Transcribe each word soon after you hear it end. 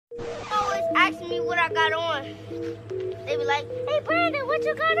always asking me what I got on. They be like, hey Brandon, what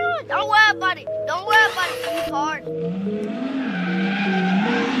you got on? Don't worry about it. Don't worry about it, sweetheart.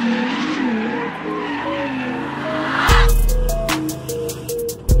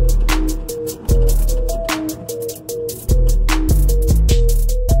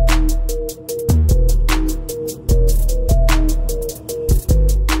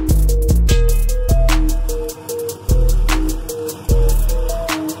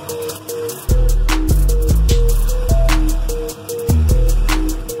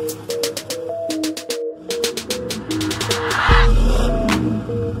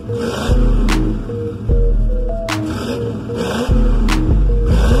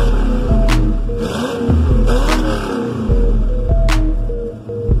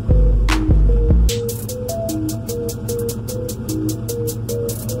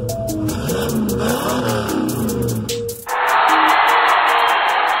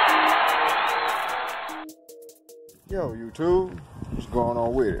 Yo, YouTube, what's going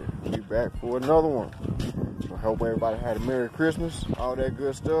on with it? We back for another one. So hope everybody had a Merry Christmas, all that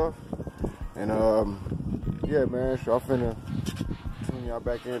good stuff. And yeah, man, so I'm finna tune y'all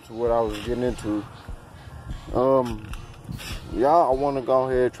back into what I was getting into. Y'all, I wanna go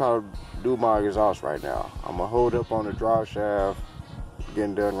ahead and try to do my exhaust right now. I'm gonna hold up on the drive shaft,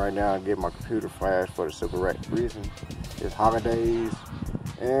 getting done right now, and get my computer flashed for the simple reason. It's holidays,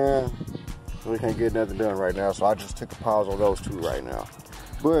 and we can't get nothing done right now, so I just took a pause on those two right now.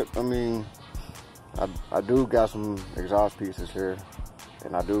 But I mean, I do got some exhaust pieces here,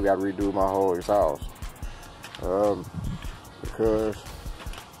 and I do got to redo my whole exhaust because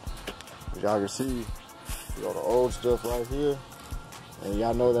as y'all can see, you got the old stuff right here, and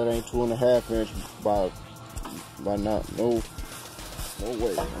y'all know that ain't 2.5 inch by not no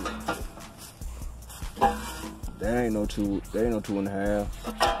way. That ain't no 2.5.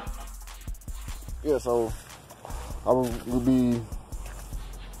 Yeah, so I will be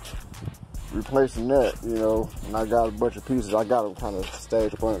replacing that, you know, and I got a bunch of pieces. I got them kind of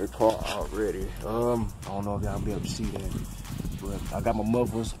staged up under the car already. I don't know if y'all be able to see that, but I got my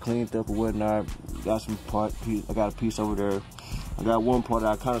mufflers cleaned up or whatnot. Got some I got a piece over there. I got one part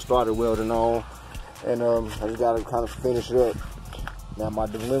that I kind of started welding on, and I just got to kind of finish it up. Now my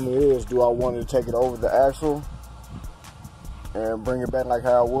dilemma is, do I want to take it over the axle and bring it back like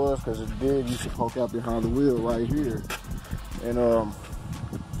how it was, because it did used to poke out behind the wheel right here, and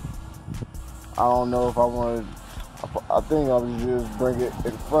I don't know if I want to. I think I would just bring it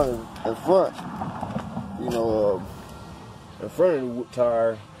in front, you know, in front of the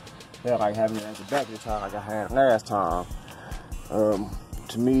tire, yeah, like having it at the back of the tire like I had last time. To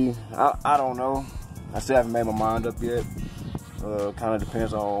me, I don't know. I still haven't made my mind up yet. Kind of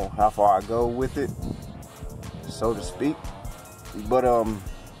depends on how far I go with it, so to speak. But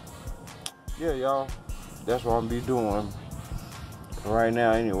yeah, y'all, that's what I'm gonna be doing right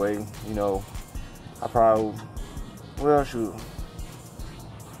now. Anyway, you know, I probably, well, shoot,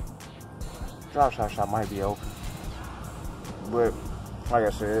 drop shop might be open, but like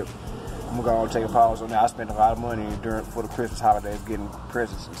I said, I'm gonna take a pause on that. I spent a lot of money for the Christmas holidays getting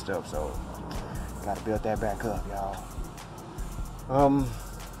presents and stuff, so gotta build that back up, y'all.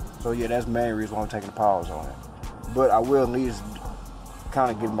 So yeah, that's the main reason why I'm taking a pause on it. But I will at least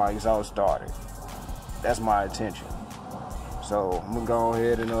kind of get my exhaust started. That's my intention. So I'm gonna go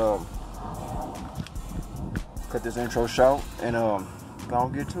ahead and cut this intro short and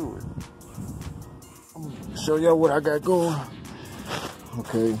gonna get to it. I'm gonna show y'all what I got going.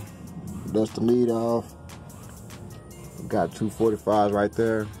 Okay, that's the lead off. Got 245s right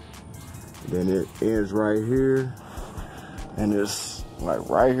there. Then it ends right here, and it's like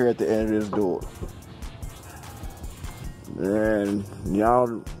right here at the end of this door. And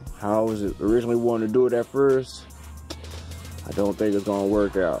y'all, how I was originally wanting to do it at first, I don't think it's gonna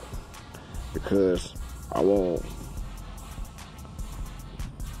work out, because I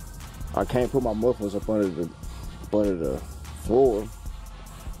can't put my mufflers up under the floor,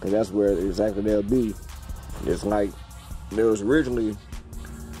 because that's where exactly they'll be. It's like there was originally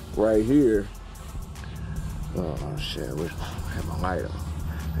right here. Oh shit, I have my light on.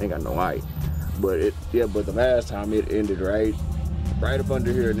 I ain't got no light. But but the last time it ended right up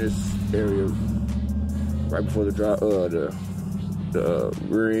under here in this area, right before the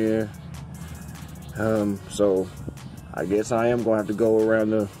rear end. So I guess I am gonna have to go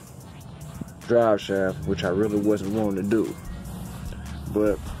around the drive shaft, which I really wasn't wanting to do.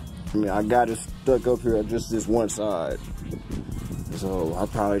 But I mean, I got it stuck up here at just this one side, so I'll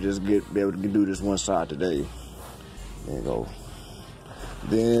probably just be able to do this one side today. There you go.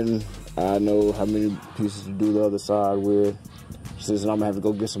 Then I know how many pieces to do the other side with, since I'm gonna have to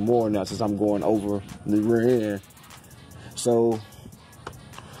go get some more now since I'm going over the rear end. So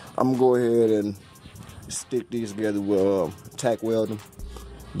I'm gonna go ahead and stick these together with tack welding.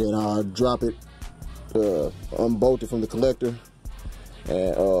 Then I'll drop it, unbolt it from the collector,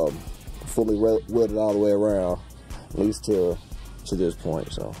 and fully weld it all the way around, at least to this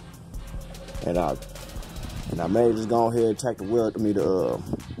point. So, and I may just go ahead and tack the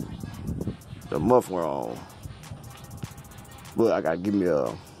the muffler on, but I gotta give me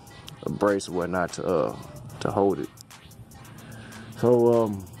a brace or whatnot to hold it.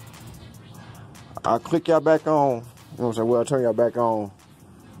 So I'll click y'all back on. You know what I'm saying? Well, I'll turn y'all back on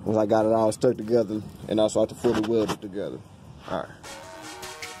once I got it all stuck together and I start to fully weld it together. All right.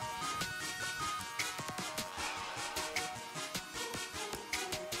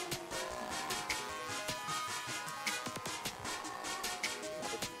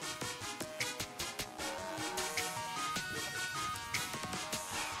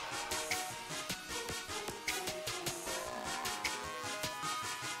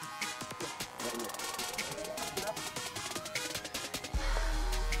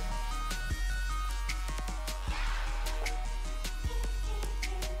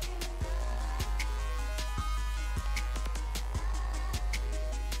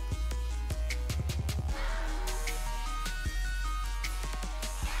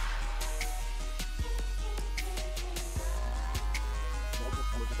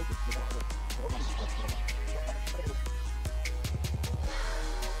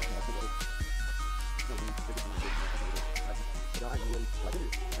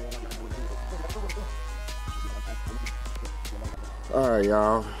 Alright,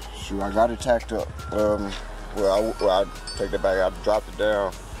 y'all. Shoot, I got it tacked up. Well, I take that back. I dropped it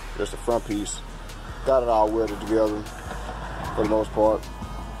down. Just the front piece. Got it all welded together for the most part.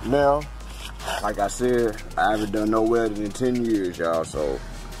 Now, like I said, I haven't done no welding in 10 years, y'all. So,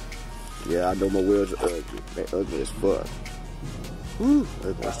 yeah, I know my welds are ugly. They're ugly as fuck. Whew,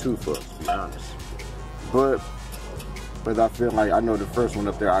 ugly as too fuck, to be honest. But I feel like I know the first one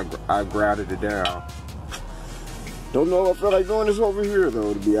up there, I grounded it down. Don't know if I feel like doing this over here,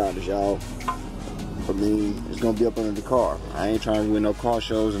 though, to be honest, y'all. I mean, it's going to be up under the car. I ain't trying to win no car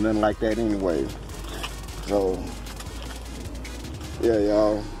shows and nothing like that anyway. So, yeah,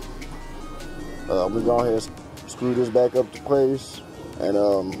 y'all. We're going to screw this back up to place and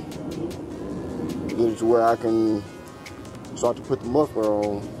get it to where I can start to put the muffler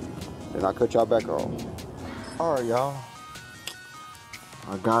on, and I'll cut y'all back on. All right, y'all.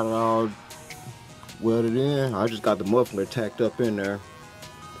 I got it all welded in. I just got the muffler tacked up in there,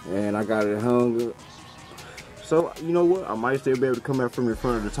 and I got it hung. So you know what? I might still be able to come out from the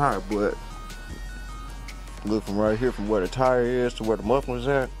front of the tire, but look from right here, from where the tire is to where the muffler's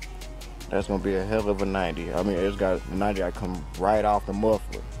at, that's gonna be a hell of a 90. I mean, it's got the 90. I come right off the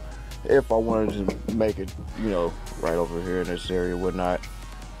muffler. If I wanted to make it, you know, right over here in this area, whatnot.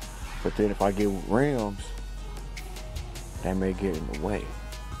 But then if I get rims, that may get in the way.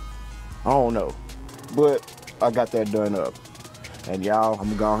 I don't know. But I got that done up. And y'all, I'm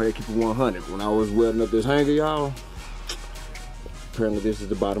gonna go ahead and keep it 100. When I was welding up this hanger, y'all, apparently this is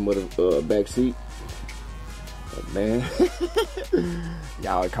the bottom of the back seat. But man,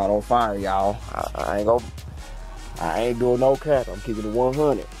 y'all, it caught on fire, y'all. I ain't doing no cap. I'm keeping it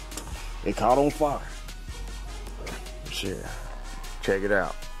 100. It caught on fire. Shit, check it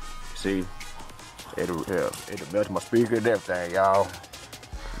out. See, it'll melt my speaker and everything, y'all.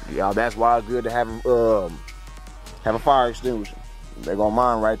 Y'all, that's why it's good to have a fire extinguisher. They're gonna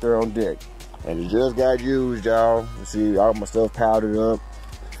mine right there on deck. And it just got used, y'all. You see, all my stuff powdered up.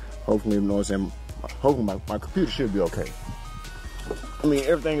 Hopefully, you know what I'm saying, hopefully my computer should be okay. I mean,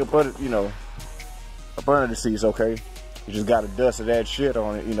 everything up under, you know, up under the seat's okay. You just got a dust of that shit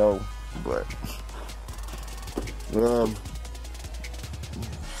on it, you know, but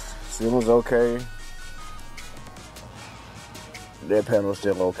ceiling's okay. That panel's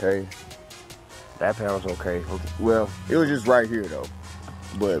still okay. That panel's okay. Well, it was just right here though.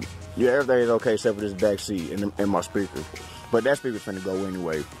 But yeah, everything is okay except for this back seat and my speaker. But that speaker's finna go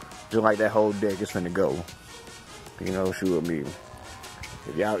anyway. Just like that whole deck is finna go. You know, shoot me.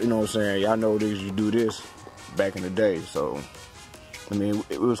 If y'all, you know what I'm saying, y'all know this, you do this back in the day. So, I mean,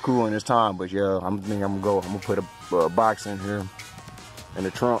 it was cool in this time, but yeah, I'm gonna put a box in here in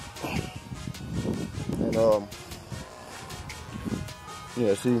the trunk. And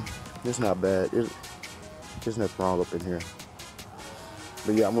yeah, see, it's not bad. There's nothing wrong up in here.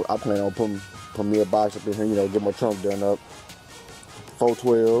 But yeah, I plan on putting me a box up in here, you know, get my trunk done up. 4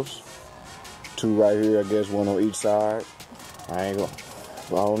 12s, 2 right here, I guess 1 on each side. I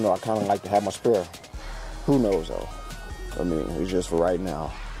don't know, I kind of like to have my spare. Who knows though? I mean, it's just for right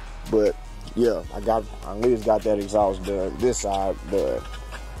now. But yeah, I at least got that exhaust done, this side done.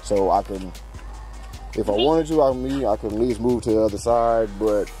 So I can, if I wanted to, I could at least move to the other side.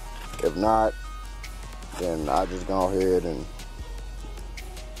 But if not, then I just go ahead and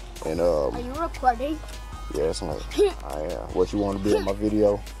Are you recording? yeah, it's like I am. What, you want to be in my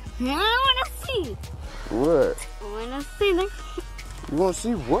video? I want to see. What? I want to see them. You want to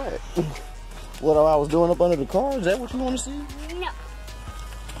see what? What I was doing up under the car? Is that what you want to see? No.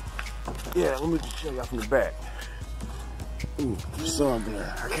 Yeah, let me just show y'all from the back. Ooh, sun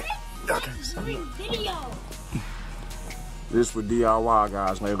glare. I can't see. Video. This for DIY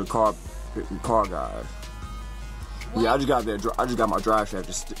guys, like the car guys. What? Yeah, I just got my drive shaft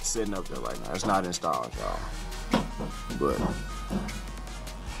just sitting up there right now. It's not installed, y'all. But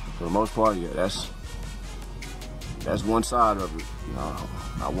for the most part, yeah, that's one side of it. You know,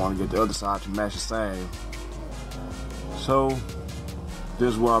 I want to get the other side to match the same. So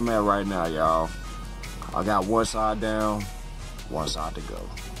this is where I'm at right now, y'all. I got one side down, one side to go.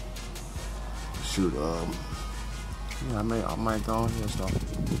 Shoot, yeah, I might go on here and start.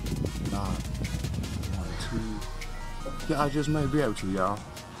 Nah, 1, 2. Yeah, I just may be able to, y'all.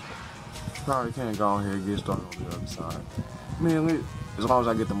 Probably can't go on here and get started on the other side. I mean, as long as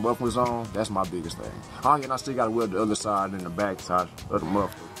I get the mufflers on, that's my biggest thing. Oh, yeah, and I still got to weld the other side and the back side of the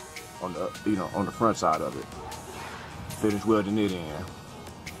muffler on the, on the front side of it. Finish welding it in.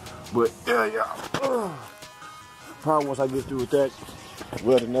 But yeah. Probably once I get through with that,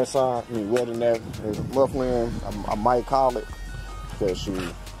 welding that side, welding that muffler in, I might call it. Because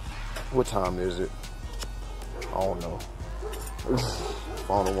shoot, what time is it? I don't know.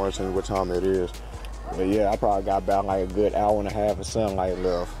 I don't want to tell you what time it is. But yeah, I probably got about like a good hour and a half of sunlight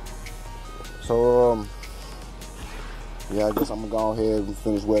left. So yeah, I guess I'm gonna go ahead and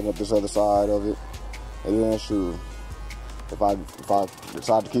finish welding up this other side of it. And then shoot, if I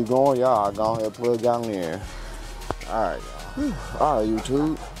decide to keep going, y'all, I'll go ahead and plug y'all in. Alright, y'all. Alright,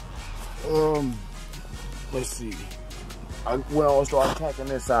 YouTube. Let's see. I went on and started tacking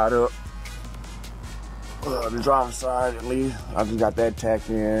this side up. The driver's side, at least, I just got that tacked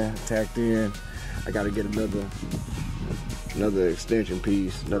in. I gotta get another extension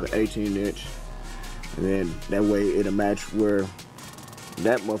piece, another 18-inch, and then that way it'll match where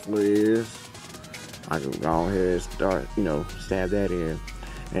that muffler is. I can go ahead and start, stab that in.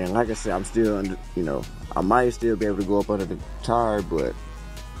 And like I said, I'm still under, I might still be able to go up under the tire, but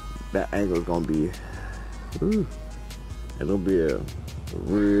that angle is gonna be, it'll be a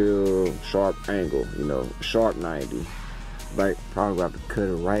real sharp angle, sharp 90. Like, probably have to cut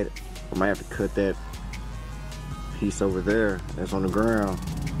it right. I might have to cut that piece over there that's on the ground.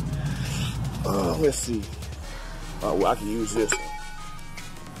 Let's see. Well, I can use this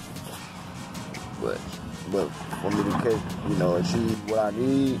one. But for me to achieve what I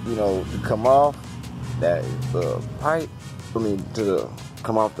need, to come off that pipe,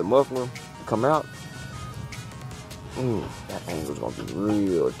 come off the muffler, come out. That angle's gonna be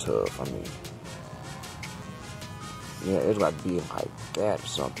real tough. I mean, yeah, it's got to be like that or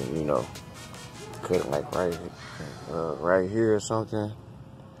something, Cut it like right here or something.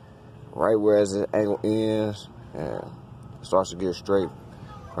 Right where the angle ends and starts to get straight.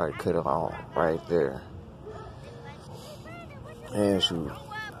 Probably cut it on right there. And shoot,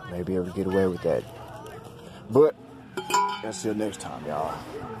 maybe able to get away with that. But that's till next time, y'all.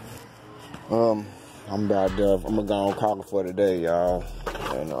 I'm about done. I'm gonna go on call it for today, y'all.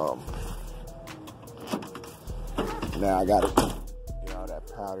 And now I gotta get all that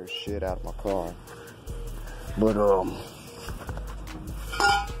powder shit out of my car. But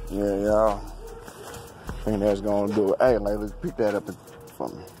yeah, y'all. I think that's gonna do it. Hey, let's pick that up for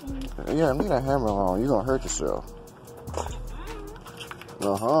me. Yeah, leave that hammer on. You're gonna hurt yourself.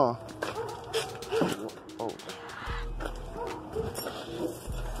 Oh.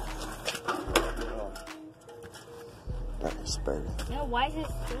 Nice, baby. No, why is it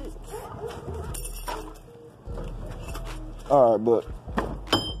pink?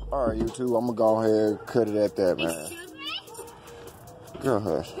 Alright, YouTube, I'm gonna go ahead and cut it at that, man. Excuse me? Girl,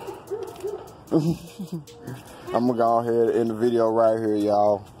 hush. I'm gonna go ahead and end the video right here,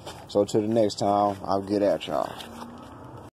 y'all. So till the next time, I'll get at y'all.